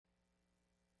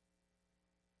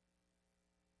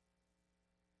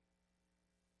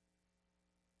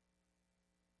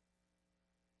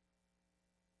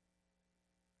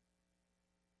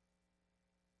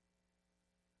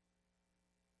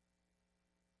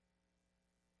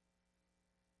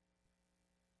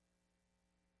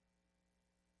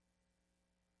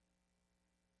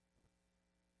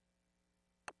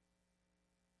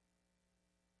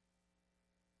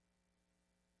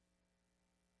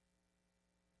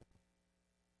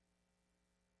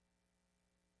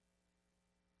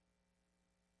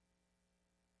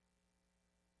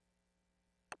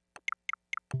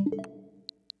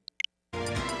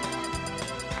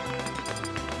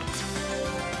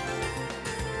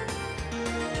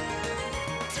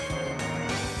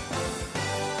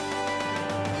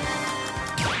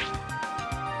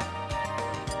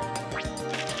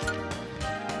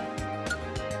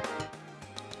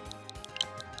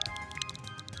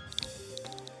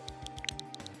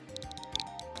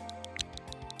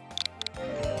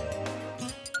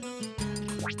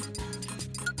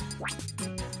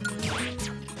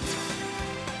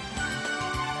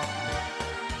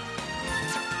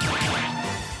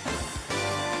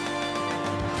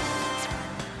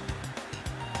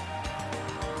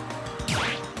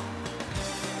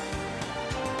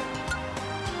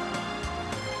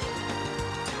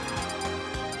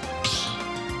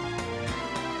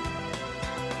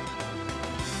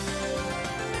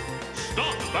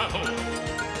Stop battle!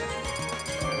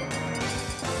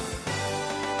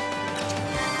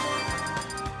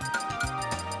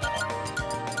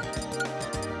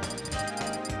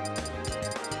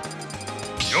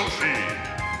 Yoshi!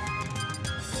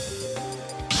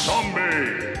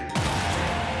 Zombie!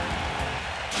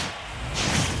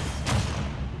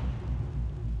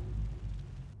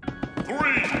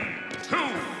 Three, two,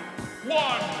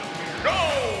 one, go!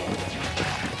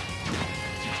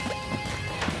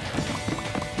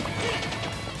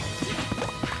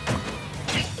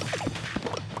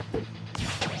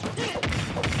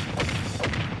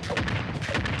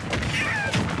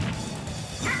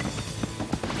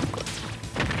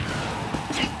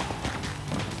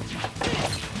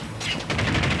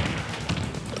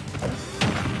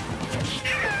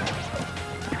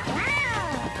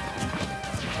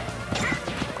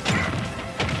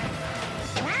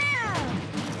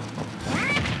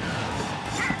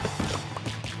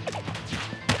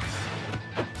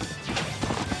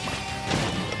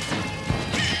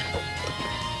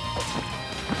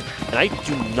 And I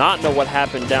do not know what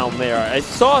happened down there. I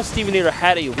saw Steven Eater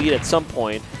had a lead at some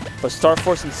point, but Star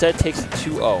Force instead takes it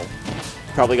 2-0.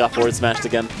 Probably got forward smashed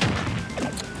again.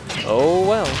 Oh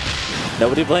well.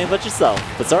 Nobody blame but yourself.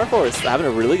 But Star Force having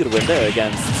a really good win there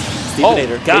against Steven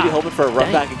Eater. Maybe hoping for a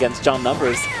run back against John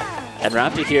Numbers. And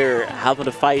Raptor here having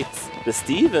to fight the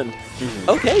Steve, and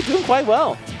okay, doing quite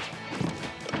well.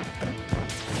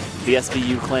 The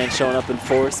SVU clan showing up in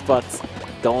force, but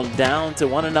going down to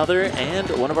one another, and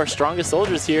one of our strongest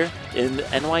soldiers here in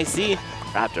NYC,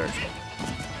 Raptor.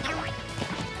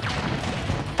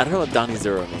 I don't know what danni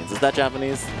zura means. Is that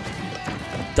Japanese?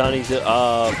 danni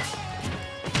zura,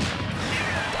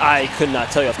 I could not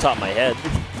tell you off the top of my head.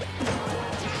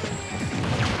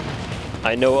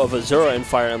 I know of Azura in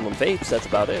Fire Emblem Fates, that's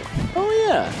about it. Oh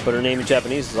yeah. But her name in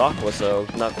Japanese is Aqua, so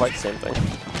not quite the same thing.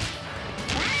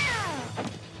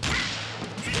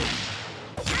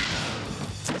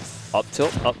 Up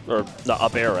tilt? Up, or not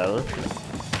up air, rather.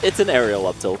 It's an aerial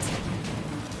up tilt.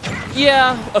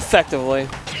 Yeah, effectively.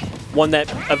 One that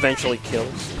eventually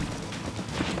kills.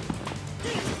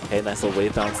 Okay, nice little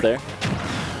wave bounce there.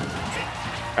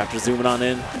 Raptor zooming on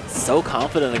in. So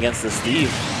confident against the Steve.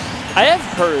 I have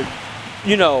heard,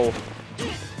 you know,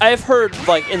 I have heard,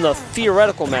 like, in the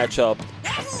theoretical matchup,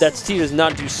 that Steve does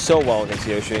not do so well against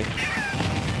Yoshi.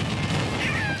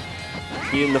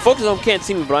 And the focus zone can't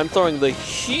see me, but I'm throwing the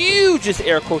hugest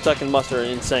air quotes I can muster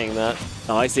in saying that.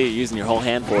 Oh, I see you using your whole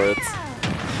hand for it.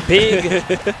 Big,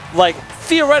 like,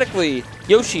 theoretically,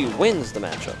 Yoshi wins the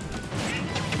matchup.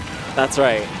 That's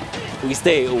right. We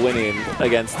stay winning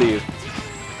against Steve.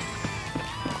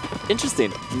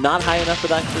 Interesting. Not high enough for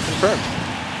that to confirm.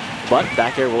 But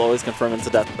back air will always confirm into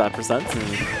that percent.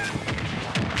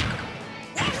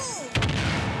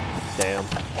 Damn.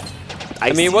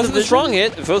 I mean, it wasn't a strong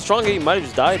hit. If it was a strong hit, you might have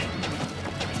just died.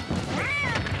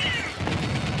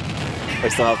 We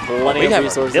still have plenty of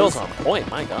resources. Deals on point,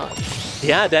 my god.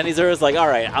 Yeah, danni zura is like, all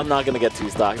right, I'm not going to get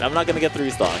 2 stocked. I'm not going to get 3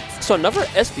 stocked. So another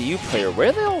SBU player, where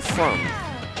are they all from?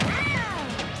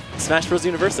 Smash Bros.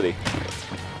 University.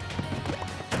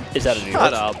 Is that a new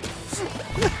Shut up.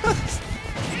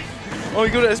 Oh,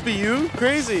 you go to SBU?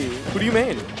 Crazy. Who do you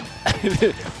main?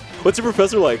 What's your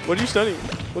professor like? What do you study?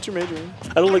 What's your major in?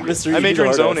 I don't like mystery. I major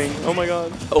in zoning. Oh my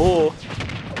god. Oh.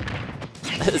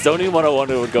 Zoning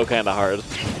 101 would go kind of hard.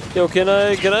 Yo, can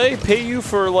I pay you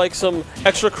for like some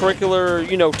extracurricular,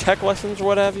 you know, tech lessons or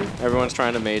what have you? Everyone's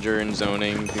trying to major in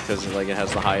zoning because like it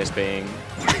has the highest paying,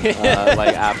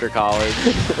 like after college.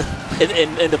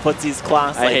 In the Footsies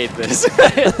class. I hate this.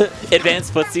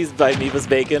 Advanced Footsies by Meva's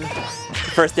Bacon.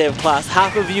 First day of class.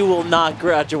 Half of you will not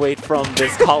graduate from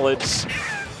this college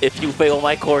if you fail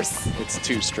my course. It's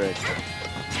too strict.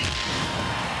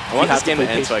 I want this game to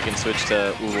end so I can switch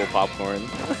to Uwu Popcorn.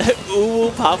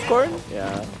 Uwu Popcorn?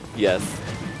 Yeah. Yes.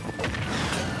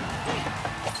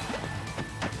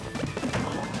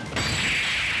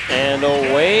 And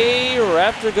away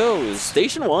Raptor goes.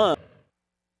 Station 1.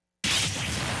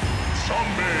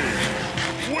 Zombie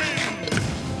wins.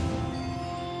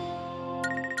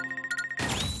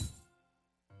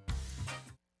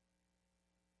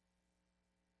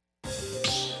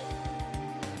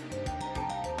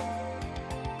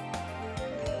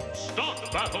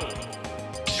 Start battle.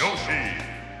 Yoshi.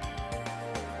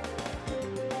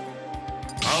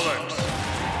 Alex.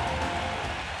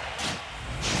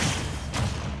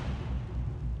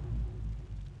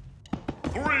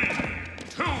 Three,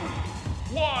 two,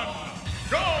 one,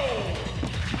 go!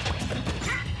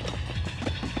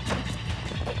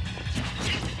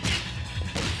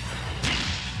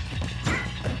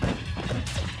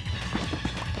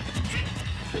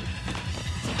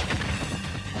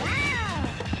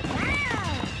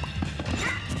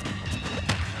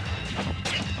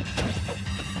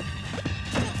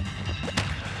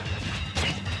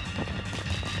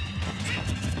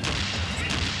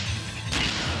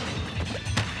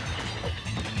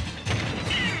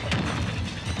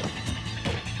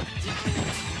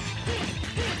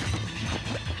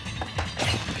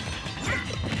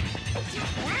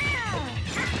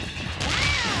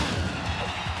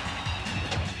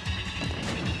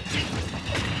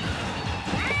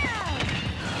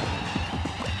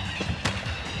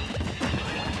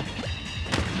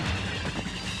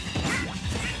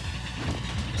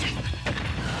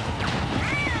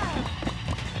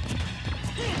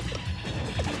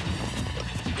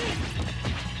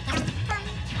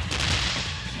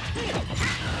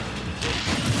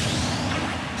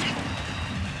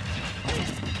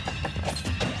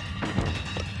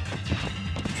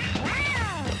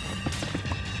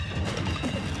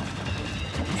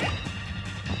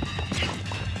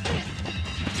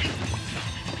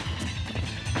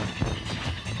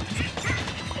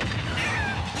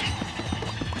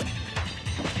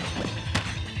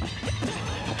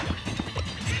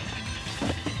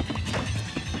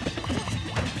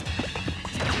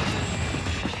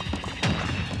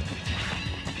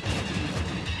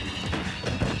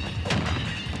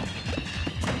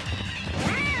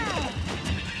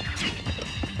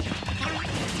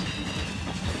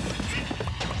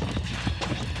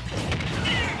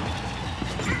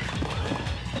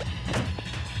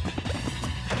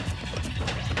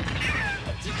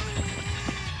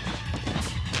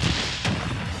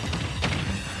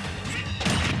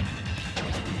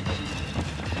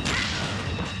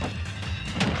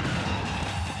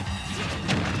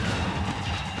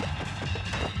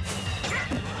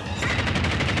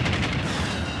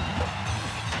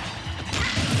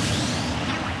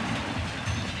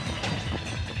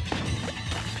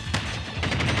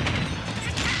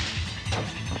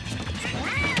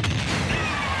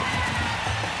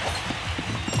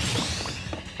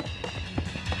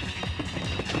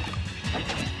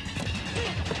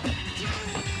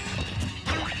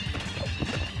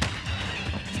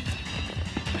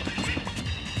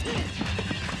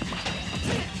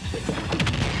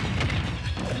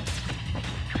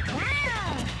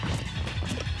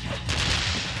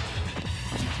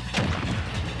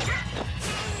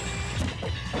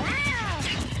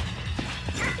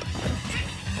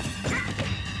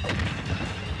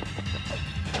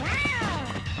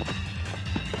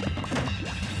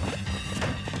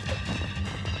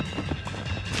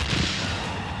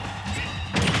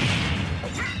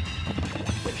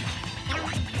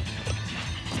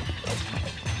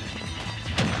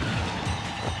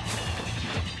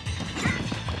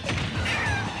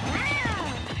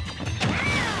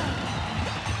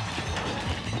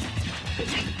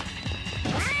 you